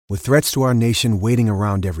With threats to our nation waiting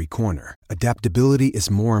around every corner, adaptability is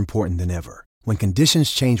more important than ever. When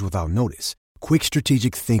conditions change without notice, quick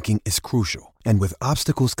strategic thinking is crucial. And with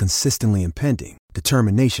obstacles consistently impending,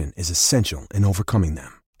 determination is essential in overcoming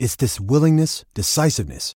them. It's this willingness,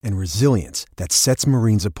 decisiveness, and resilience that sets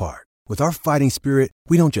Marines apart. With our fighting spirit,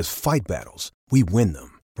 we don't just fight battles, we win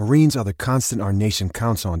them. Marines are the constant our nation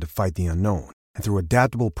counts on to fight the unknown. And through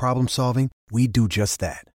adaptable problem solving, we do just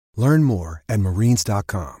that. Learn more at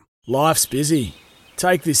marines.com. Life's busy.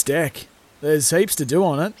 Take this deck. There's heaps to do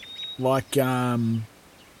on it. Like,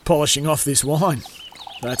 polishing off this wine.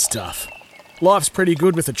 That's tough. Life's pretty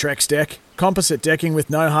good with a Trex deck. Composite decking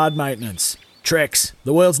with no hard maintenance. Trex,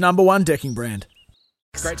 the world's #1 decking brand.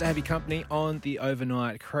 Great to have your company on the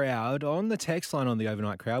Overnight Crowd. On the text line on the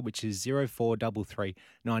Overnight Crowd, which is 0433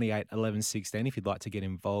 98 11 16, if you'd like to get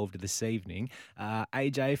involved this evening.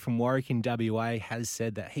 AJ from Warwick in WA has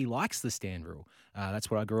said that he likes the stand rule.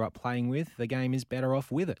 That's what I grew up playing with. The game is better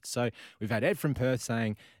off with it. So we've had Ed from Perth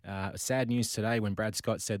saying, sad news today when Brad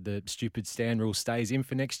Scott said the stupid stand rule stays in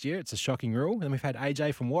for next year. It's a shocking rule. And we've had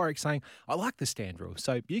AJ from Warwick saying, I like the stand rule.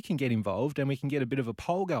 So you can get involved and we can get a bit of a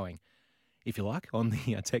poll going, if you like, on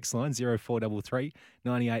the text line 0433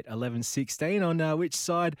 98 11 16 on which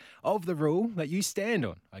side of the rule that you stand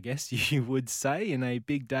on, I guess you would say, in a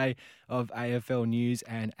big day of AFL news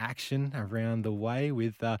and action around the way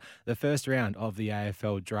with the first round of the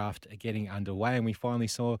AFL draft getting underway. And we finally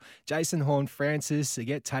saw Jason Horne-Francis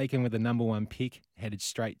get taken with the #1 pick, headed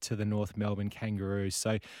straight to the North Melbourne Kangaroos.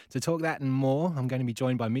 So to talk that and more, I'm going to be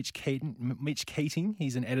joined by Mitch Keating.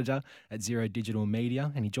 He's an editor at Zero Digital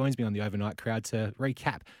Media, and he joins me on the Overnight Crowd to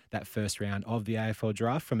recap that first round of the AFL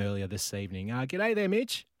draft from earlier this evening. G'day there,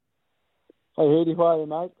 Mitch. Hey, Hedy, how are you,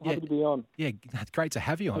 mate? Happy to be on. Yeah, great to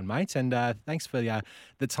have you on, mate, and thanks for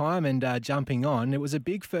the time and jumping on. It was a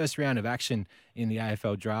big first round of action in the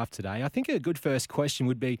AFL draft today. I think a good first question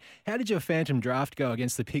would be, how did your phantom draft go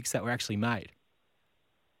against the picks that were actually made?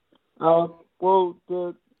 I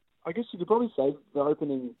guess you could probably say the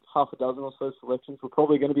opening half a dozen or so selections were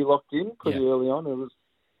probably going to be locked in pretty early on. There was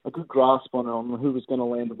a good grasp on who was going to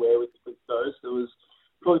land where with those. There was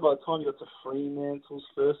probably by the time you got to Fremantle's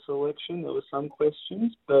first selection, there were some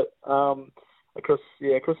questions, but across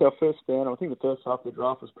our first round, I think the first half of the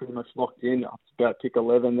draft was pretty much locked in up to about pick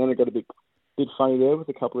 11. Then it got a bit funny there with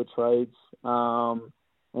a couple of trades and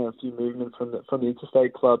a few movement from the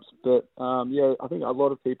interstate clubs. But I think a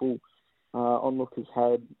lot of people onlookers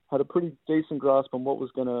had a pretty decent grasp on what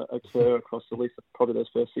was going to occur across at least probably those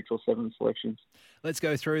first 6 or 7 selections. Let's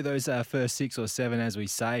go through those first 6 or 7, as we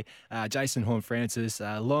say. Jason Horne-Francis,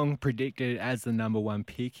 long predicted as the #1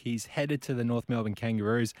 pick. He's headed to the North Melbourne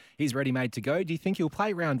Kangaroos. He's ready-made to go. Do you think he'll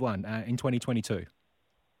play round 1 in 2022?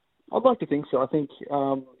 I'd like to think so. I think,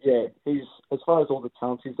 he's, as far as all the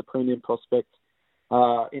talents, he's the premium prospect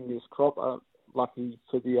in this crop. Lucky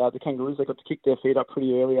for the Kangaroos, they got to kick their feet up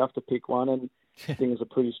pretty early after pick 1, and I think it was a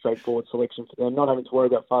pretty straightforward selection for them. Not having to worry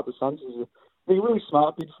about father-sons is a really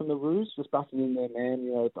smart bid from the Roos, just backing in their man.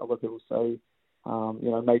 A lot of people say,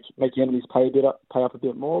 make your enemies pay up a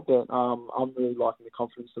bit more, but I'm really liking the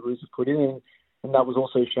confidence the Roos have put in, and that was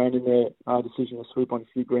also shown in their decision to sweep on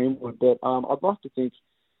Hugh Greenwood. But I'd like to think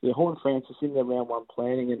Horne-Francis in their round 1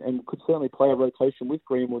 planning and could certainly play a rotation with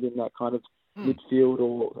Greenwood in that kind of midfield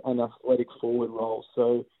or an athletic forward role.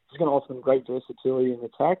 So he's going to offer them great versatility in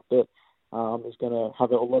attack, but he's going to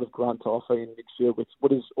have a lot of grunt to offer in midfield with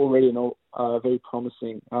what is already a very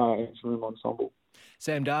promising interim ensemble.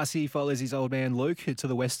 Sam Darcy follows his old man Luke to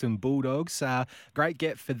the Western Bulldogs. Great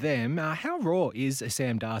get for them. How raw is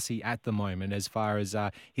Sam Darcy at the moment as far as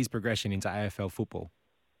his progression into AFL football?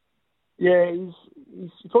 Yeah,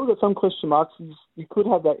 he's probably got some question marks. He could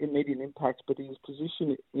have that immediate impact, but his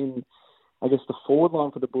position in, I guess, the forward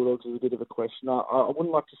line for the Bulldogs is a bit of a question. I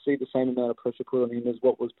wouldn't like to see the same amount of pressure put on him as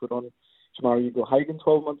what was put on Jamari Ugle-Hagan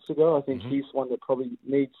 12 months ago. I think he's one that probably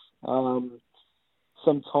needs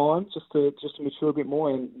some time just to mature a bit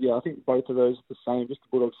more. And yeah, I think both of those are the same. Just the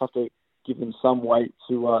Bulldogs have to give them some weight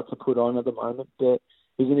to put on at the moment. But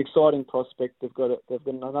he's an exciting prospect. They've got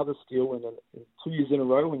another steal in 2 years in a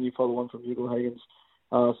row when you follow on from Ugle-Hagan's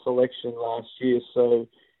selection last year. So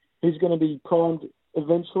he's going to be primed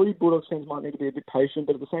eventually. Bulldogs fans might need to be a bit patient,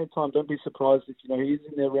 but at the same time, don't be surprised if he is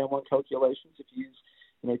in their round 1 calculations, if he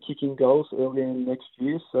is kicking goals earlier in next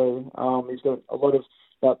year. So he's got a lot of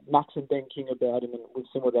Max and Ben King about him, and we've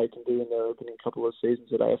seen what they can do in their opening couple of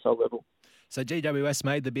seasons at AFL level. So GWS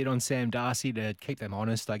made the bid on Sam Darcy to keep them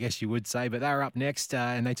honest, I guess you would say, but they were up next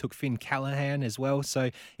and they took Finn Callahan as well.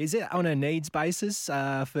 So is it on a needs basis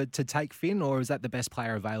to take Finn, or is that the best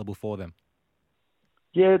player available for them?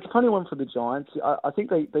 Yeah, it's a funny one for the Giants. I think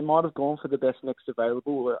they might have gone for the best next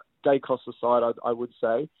available. Dacos aside, I would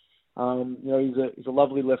say. He's a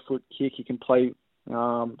lovely left foot kick. He can play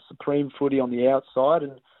supreme footy on the outside,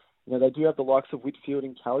 and they do have the likes of Whitfield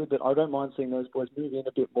and Kelly, but I don't mind seeing those boys move in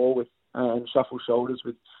a bit more with and shuffle shoulders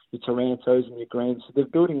with your Tarantos and your Greens. So they're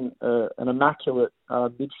building an immaculate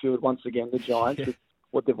midfield once again, the Giants, with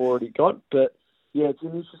what they've already got. But yeah, it's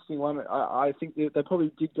an interesting one. I think they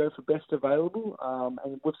probably did go for best available,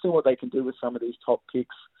 and we've seen what they can do with some of these top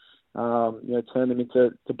picks. Turn them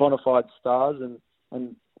into bona fide stars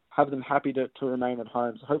and have them happy to remain at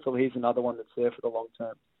home. So hopefully he's another one that's there for the long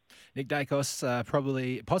term. Nick Dacos,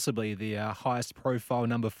 possibly the highest profile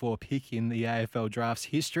number 4 pick in the AFL draft's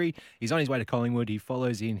history. He's on his way to Collingwood. He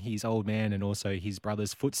follows in his old man and also his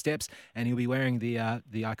brother's footsteps, and he'll be wearing the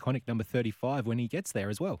iconic number 35 when he gets there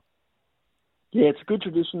as well. Yeah, it's a good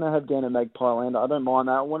tradition they have down at Magpie Land. I don't mind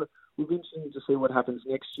that. We'll be interested to see what happens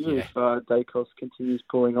next year if Dacos continues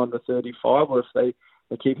pulling on the 35 or if they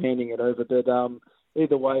keep handing it over. But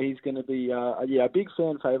either way, he's going to be a big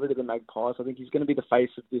fan favourite of the Magpies. I think he's going to be the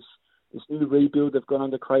face of this new rebuild they've got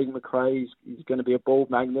under Craig McRae. He's going to be a ball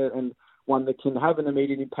magnet and one that can have an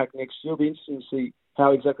immediate impact next year. It'll be interesting to see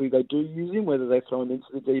how exactly they do use him, whether they throw him into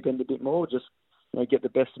the deep end a bit more or just get the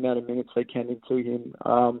best amount of minutes they can into him,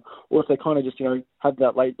 or if they kind of just have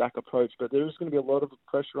that laid-back approach. But there is going to be a lot of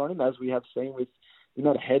pressure on him, as we have seen with the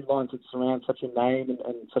amount of headlines that surround such a name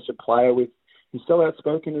and such a player. He's so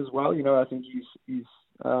outspoken as well. I think he's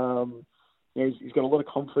got a lot of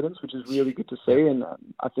confidence, which is really good to see, and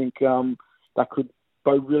I think that could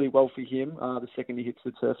bode really well for him the second he hits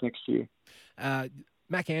the turf next year.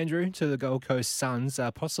 Mac Andrew to the Gold Coast Suns,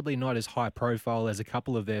 possibly not as high profile as a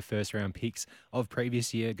couple of their first round picks of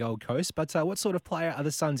previous year Gold Coast, but what sort of player are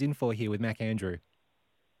the Suns in for here with Mac Andrew?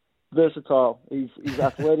 Versatile. He's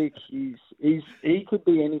athletic. He could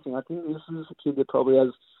be anything. I think this is a kid that probably has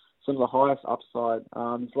some of the highest upside.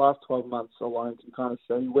 His last 12 months alone can kind of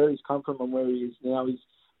show you where he's come from and where he is now. He's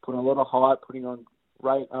putting a lot of height, putting on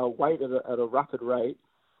weight at a rapid rate.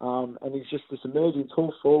 And he's just this emerging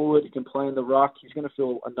tall forward. He can play in the ruck. He's going to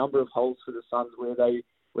fill a number of holes for the Suns where they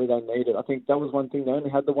need it. I think that was one thing. They only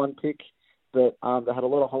had the one pick, but they had a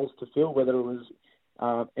lot of holes to fill, whether it was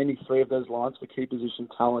any three of those lines for key position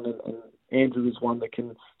talent, and Andrew is one that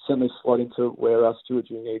can certainly slot into where Stuart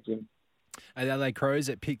G needs him. The Adelaide Crows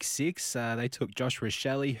at pick 6, they took Josh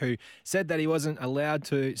Rochelle, who said that he wasn't allowed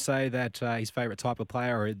to say that his favourite type of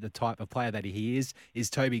player or the type of player that he is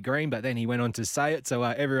Toby Green, but then he went on to say it, so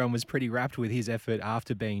everyone was pretty rapt with his effort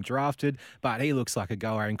after being drafted, but he looks like a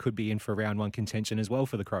goer and could be in for round 1 contention as well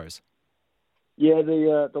for the Crows. Yeah,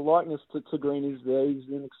 the likeness to Green is there. He's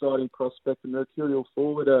an exciting prospect, and mercurial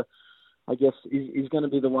forward. I guess he's going to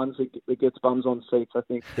be the ones that gets bums on seats, I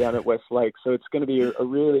think, down at Westlake. So it's going to be a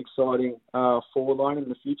really exciting forward line in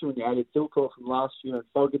the future when you added Philcourt from last year and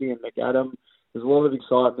Fogarty and McAdam. There's a lot of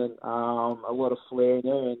excitement, a lot of flair in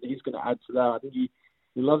there, and he's going to add to that. I think he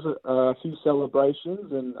loves a few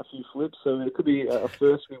celebrations and a few flips, so it could be a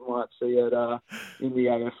first we might see in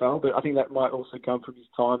the AFL. But I think that might also come from his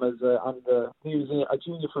time as he was a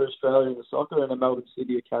junior for Australia in the soccer and a Melbourne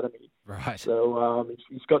City Academy. Right. So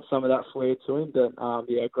he's got some of that flair to him, but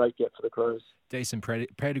great get for the Crows. Decent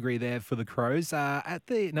pedigree there for the Crows. At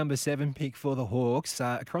the number 7 pick for the Hawks,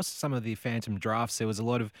 across some of the phantom drafts, there was a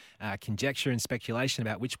lot of conjecture and speculation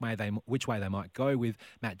about which way they might go, with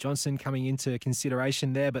Matt Johnson coming into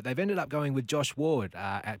consideration there, but they've ended up going with Josh Ward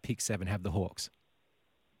at pick 7, have the Hawks.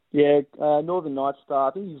 Yeah, Northern Night Star.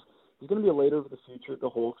 I think he's going to be a leader of the future at the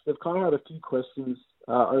Hawks. They've kind of had a few questions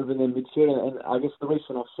over their midfield, and I guess the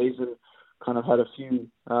recent off-season kind of had a few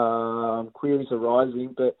queries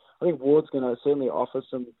arising, but I think Ward's going to certainly offer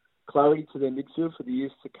some clarity to their midfield for the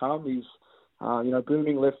years to come. He's,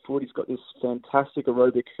 booming left foot. He's got this fantastic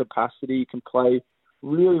aerobic capacity. He can play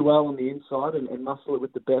really well on the inside and muscle it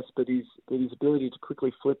with the best, but his ability to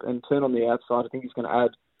quickly flip and turn on the outside, I think he's going to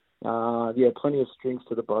add, plenty of strings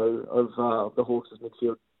to the bow of the Hawks'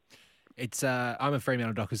 midfield. It's I'm a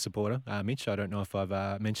Fremantle Dockers supporter, Mitch. I don't know if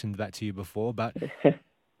I've mentioned that to you before, but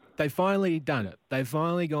they've finally done it. They've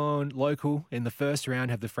finally gone local in the first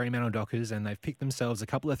round, have the Fremantle Dockers, and they've picked themselves a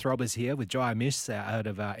couple of throbbers here with Jai Mish out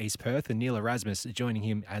of East Perth and Neil Erasmus joining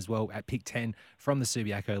him as well at pick 10 from the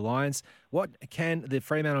Subiaco Lions. What can the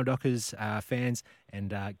Fremantle Dockers fans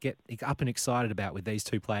and get up and excited about with these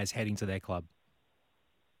two players heading to their club?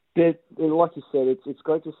 Like you said, it's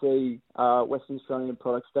great to see Western Australian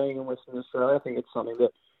products staying in Western Australia. I think it's something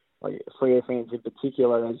that Freo fans in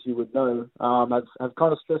particular, as you would know, have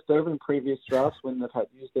kind of stressed over in previous drafts when they've had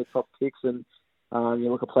used their top picks. And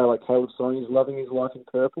You look at a player like Caleb Song, he's loving his life in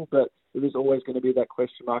purple, but there is always going to be that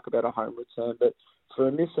question mark about a home return. But for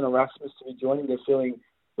a Miss and Erasmus to be joining, they're filling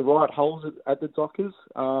the right holes at the Dockers.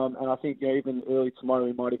 And I think even early tomorrow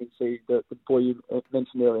we might even see the boy you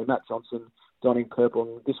mentioned earlier, Matt Johnson, donning purple.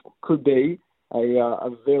 And this could be a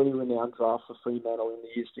very renowned draft for Fremantle in the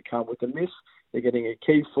years to come. With the Miss, they're getting a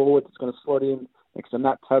key forward that's going to slot in next to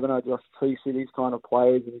Matt Taberner, Josh Treacy, these kind of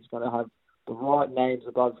players, and he's going to have the right names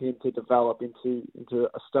above him to develop into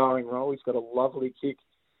a starring role. He's got a lovely kick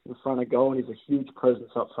in front of goal, and he's a huge presence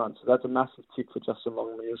up front. So that's a massive tick for Justin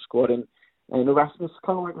Longmuir's squad. And Erasmus,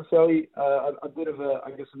 kind of like Raffelli, a bit of a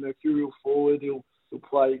mercurial forward. He'll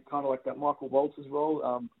play kind of like that Michael Walters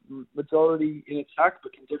role, majority in attack,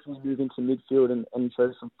 but can definitely move into midfield and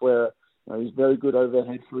show some flair. He's very good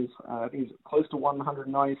overhead for his, I think he's close to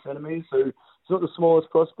 190 centimetres, so he's not the smallest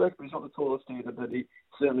prospect, but he's not the tallest either, but he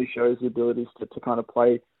certainly shows the abilities to kind of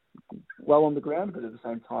play well on the ground, but at the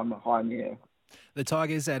same time high in the air. The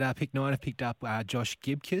Tigers at pick 9 have picked up Josh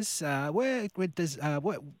Gibcus. Where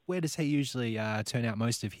does he usually turn out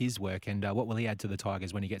most of his work, and what will he add to the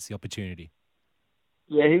Tigers when he gets the opportunity?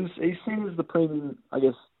 Yeah, he's seen as the premium,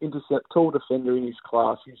 tall defender in his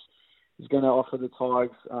class. He's going to offer the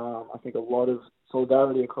Tigers, I think, a lot of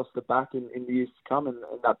solidarity across the back in the years to come, and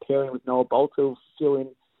that pairing with Noah Bolter will fill in,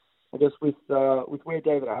 I guess, with where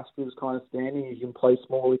David Asper is kind of standing. He can play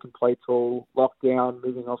small, he can play tall, lock down,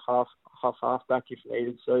 moving off half back if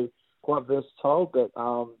needed. So quite versatile, but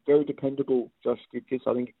very dependable, Josh Gibcus.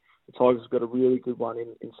 I think the Tigers have got a really good one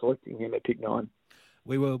in selecting him at pick 9.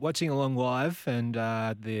 We were watching along live, and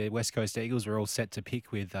the West Coast Eagles were all set to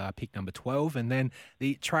pick with pick number 12. And then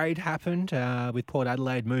the trade happened with Port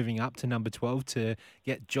Adelaide moving up to number 12 to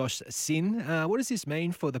get Josh Sin. What does this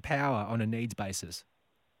mean for the Power on a needs basis?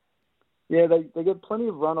 Yeah, they get plenty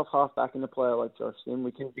of run off half back in a player like Josh Sin.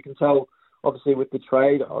 You can tell, obviously, with the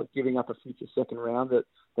trade, giving up a future second round, that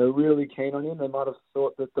they're really keen on him. They might have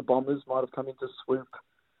thought that the Bombers might have come into swoop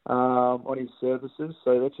on his services.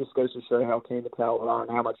 So that just goes to show how keen the Power are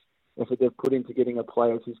and how much effort they've put into getting a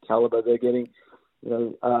player of his calibre. They're getting,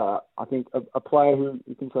 I think a player who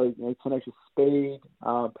you can tell, tenacious speed,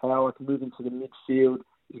 power, can move into the midfield.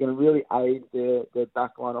 Is going to really aid their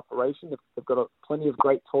backline operation. They've got plenty of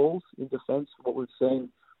great tools in defence, what we've seen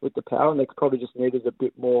with the Power, and they probably just needed a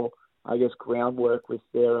bit more, I guess, groundwork with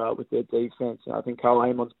their defence. I think Carl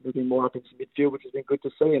Amon's moving more up into midfield, which has been good to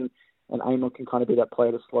see, and Amon can kind of be that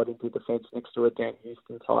player to slide into defence next to a Dan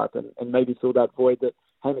Houston type and maybe fill that void that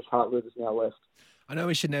Hamish Hartwood has now left. I know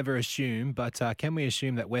we should never assume, but can we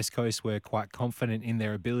assume that West Coast were quite confident in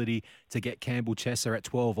their ability to get Campbell Chesser at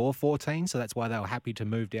 12 or 14, so that's why they were happy to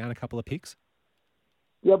move down a couple of picks?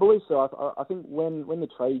 Yeah, I believe so. I think when the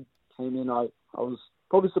trade came in, I was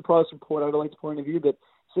probably surprised from Port Adelaide's point of view, but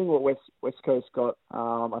seeing what West Coast got,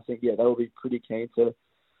 I think, they will be pretty keen to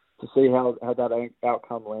see how that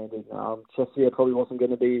outcome landed. Chesser probably wasn't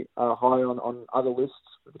going to be high on other lists,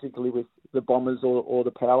 particularly with the Bombers or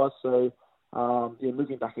the Power, so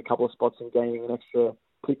moving back a couple of spots and gaining an extra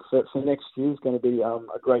pick for next year is going to be a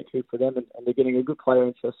great coup for them. And they're getting a good player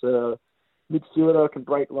in Chesser, midfielder, can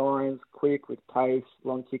break lines, quick, with pace,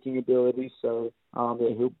 long kicking ability. So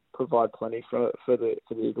he'll provide plenty for the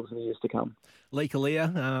Eagles in the years to come. Lee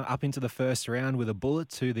Kalia up into the first round with a bullet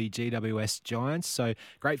to the GWS Giants. So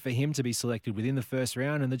great for him to be selected within the first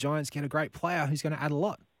round, and the Giants get a great player who's going to add a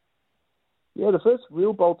lot. Yeah, the first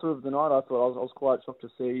real bolter of the night, I thought. I was quite shocked to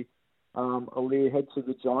see Aaliyah head to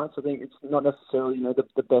the Giants. I think it's not necessarily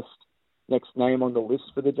the best next name on the list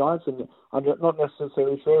for the Giants, and I'm not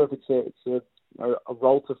necessarily sure if it's a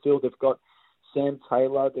role to fill. They've got Sam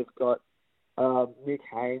Taylor, they've got Nick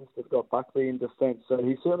Haynes, they've got Buckley in defence, so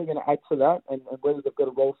he's certainly going to add to that. And whether they've got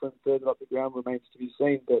a role for him further up the ground remains to be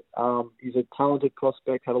seen. But he's a talented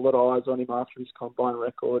prospect. Had a lot of eyes on him after his combine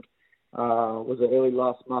record was early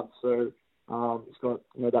last month. So. He's got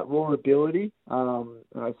that raw ability.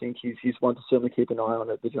 I think he's one to certainly keep an eye on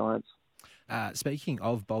at the Giants. Speaking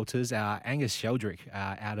of bolters, Angus Sheldrick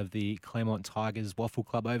out of the Claremont Tigers Waffle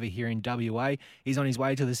Club over here in WA. He's on his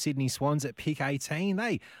way to the Sydney Swans at pick 18.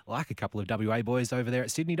 They like a couple of WA boys over there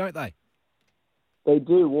at Sydney, don't they? They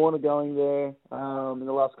do. Warner going there in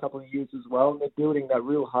the last couple of years as well. And they're building that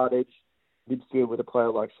real hard-edge midfield with a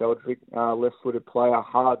player like Sheldrick, left-footed player,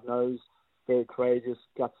 hard-nosed, very courageous,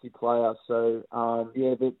 gutsy player. So,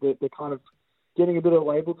 they're kind of getting a bit of a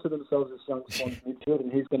label to themselves as young Swans midfield,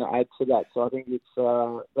 and he's going to add to that. So I think it's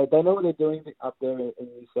they know what they're doing up there in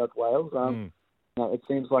New South Wales. It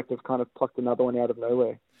seems like they've kind of plucked another one out of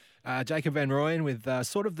nowhere. Jacob Van Rooyen with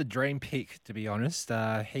sort of the dream pick, to be honest.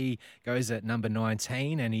 He goes at number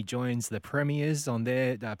 19 and he joins the Premiers on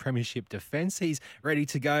their premiership defence. He's ready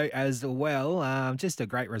to go as well. Just a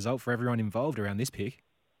great result for everyone involved around this pick.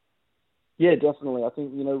 Yeah, definitely. I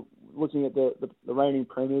think, looking at the reigning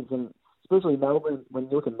premiers and especially Melbourne, when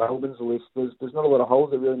you look at Melbourne's list, there's not a lot of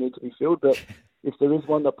holes that really need to be filled. But if there is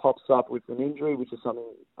one that pops up with an injury, which is something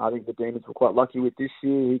I think the Demons were quite lucky with this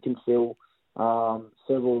year, he can fill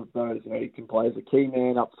several of those. He can play as a key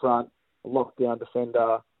man up front, a lockdown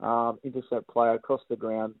defender, intercept player across the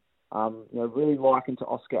ground. Really likened to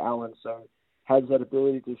Oscar Allen, so has that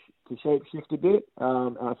ability to shape shift a bit.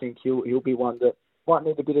 And I think he'll be one that might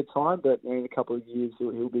need a bit of time, but in a couple of years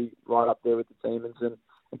he'll be right up there with the Demons and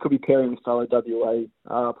could be pairing with fellow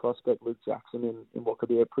WA prospect Luke Jackson in what could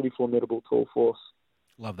be a pretty formidable tall force.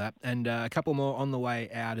 Love that. And a couple more on the way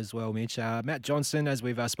out as well, Mitch. Matt Johnson, as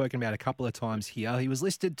we've spoken about a couple of times here, he was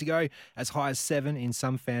listed to go as high as 7 in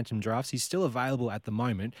some phantom drafts. He's still available at the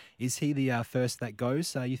moment. Is he the first that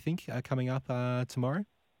goes, you think, coming up tomorrow?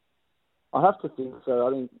 I have to think so.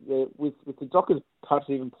 I think with the Dockers perhaps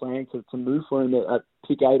even planning to move for him at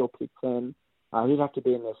pick 8 or pick 10, he'd have to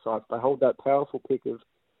be in their sights. They hold that powerful pick of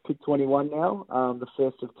pick 21 now, the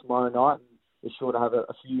first of tomorrow night. And they're sure to have a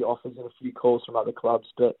few offers and a few calls from other clubs,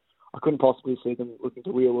 but I couldn't possibly see them looking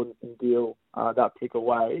to wheel and deal that pick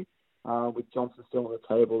away. With Johnson still on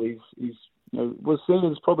the table, he's was seen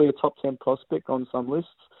as probably a top 10 prospect on some lists.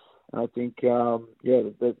 And I think,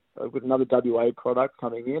 with another WA product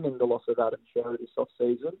coming in and the loss of Adam Sherry this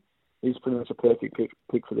off-season, he's pretty much a perfect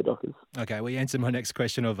pick for the Dockers. Okay, well, you answered my next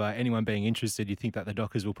question of anyone being interested. You think that the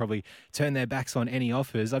Dockers will probably turn their backs on any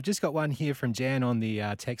offers. I've just got one here from Jan on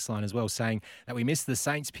the text line as well, saying that we missed the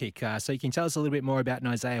Saints pick. So you can tell us a little bit more about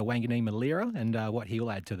Isaiah Wanganeen-Malira and what he'll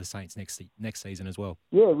add to the Saints next season as well.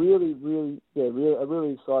 Yeah, a really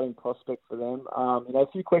exciting prospect for them. A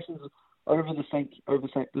few questions over the Saints'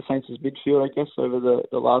 midfield, I guess, over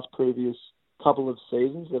the last previous couple of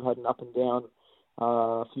seasons. They've had an up and down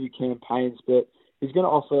a few campaigns, but he's going to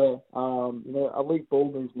offer, elite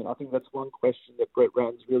ball movement. I think that's one question that Brett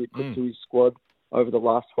Rann's really put to his squad over the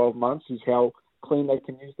last 12 months is how clean they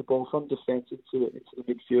can use the ball from defence into the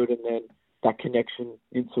midfield and then that connection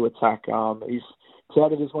into attack. He's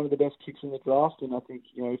touted as one of the best kicks in the draft, and I think,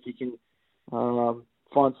 if he can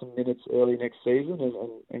find some minutes early next season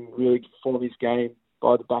and really form his game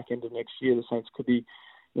by the back end of next year, the Saints could be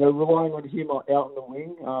relying on him out on the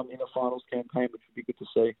wing in a finals campaign, which would be good to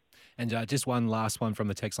see. And just one last one from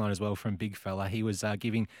the text line as well from Big Fella. He was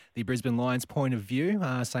giving the Brisbane Lions point of view,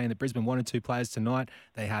 saying that Brisbane wanted 2 players tonight.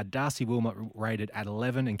 They had Darcy Wilmot rated at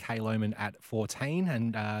 11 and Kay Lohman at 14,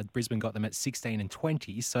 and Brisbane got them at 16 and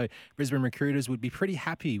 20. So Brisbane recruiters would be pretty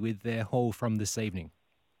happy with their haul from this evening.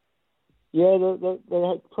 Yeah,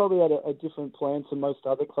 they probably had a different plan to most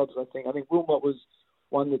other clubs, I think. I think Wilmot was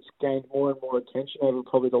one that's gained more and more attention over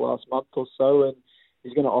probably the last month or so, and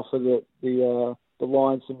he's going to offer the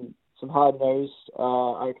Lions some hard-nosed,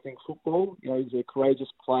 I think, football. He's a courageous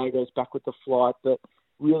player, goes back with the flight, but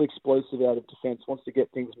really explosive out of defence, wants to get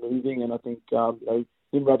things moving, and I think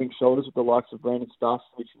him rubbing shoulders with the likes of Brandon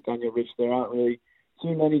Starcevich and Daniel Rich, there aren't really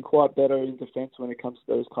too many quite better in defence when it comes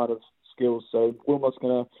to those kind of skills. So Wilmot's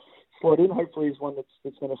going to slot in. Hopefully he's one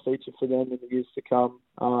that's going to feature for them in the years to come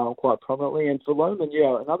quite prominently. And for Lohman,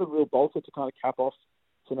 another real bolter to kind of cap off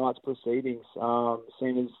tonight's proceedings,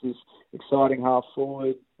 seen as this exciting half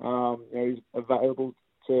forward. He's available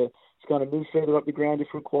to kind of move further up the ground if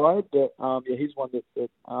required. But he's one that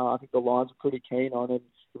I think the Lions are pretty keen on, and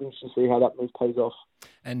we're interested to see how that move pays off.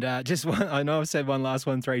 And just one, I know I've said one last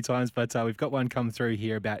one 3 times, but we've got one come through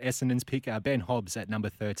here about Essendon's pick, Ben Hobbs at number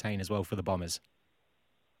 13 as well for the Bombers.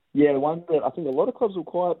 Yeah, one that I think a lot of clubs were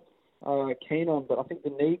quite keen on, but I think the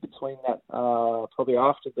need between that probably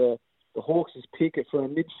after the Hawks' pick for a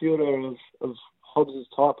midfielder of Hobbs'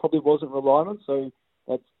 type probably wasn't relied on. So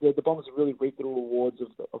the Bombers have really reaped the rewards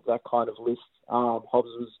of that kind of list. Hobbs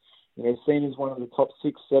was seen as one of the top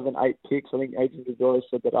 6, 7, 8 picks. I think Adrian Dodoro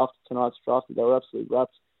said that after tonight's draft they were absolutely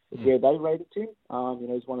wrapped with where they rated him.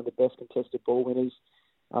 He's one of the best contested ball winners,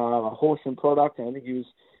 horse and product, and I think he was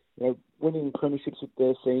winning premierships with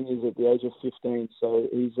their seniors at the age of 15. So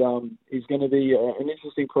he's going to be an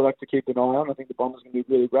interesting product to keep an eye on. I think the Bombers are going to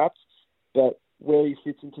be really wrapped, but where he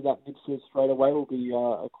fits into that midfield straight away will be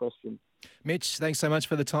a question. Mitch, thanks so much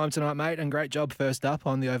for the time tonight, mate, and great job first up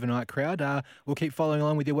on the Overnight Crowd. We'll keep following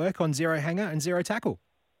along with your work on Zero Hanger and Zero Tackle.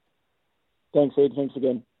 Thanks, Ed. Thanks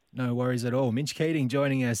again. No worries at all. Mitch Keating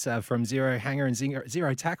joining us from Zero Hanger and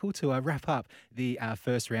Zero Tackle to wrap up the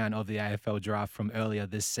first round of the AFL draft from earlier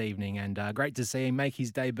this evening. And great to see him make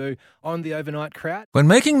his debut on the Overnight Crowd. When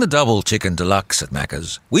making the double chicken deluxe at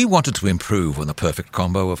Macca's, we wanted to improve on the perfect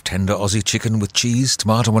combo of tender Aussie chicken with cheese,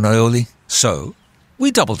 tomato and aioli. So,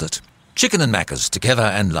 we doubled it. Chicken and Macca's, together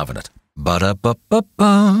and loving it.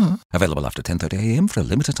 Ba-da-ba-ba-ba. Available after 10:30 a.m. for a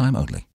limited time only.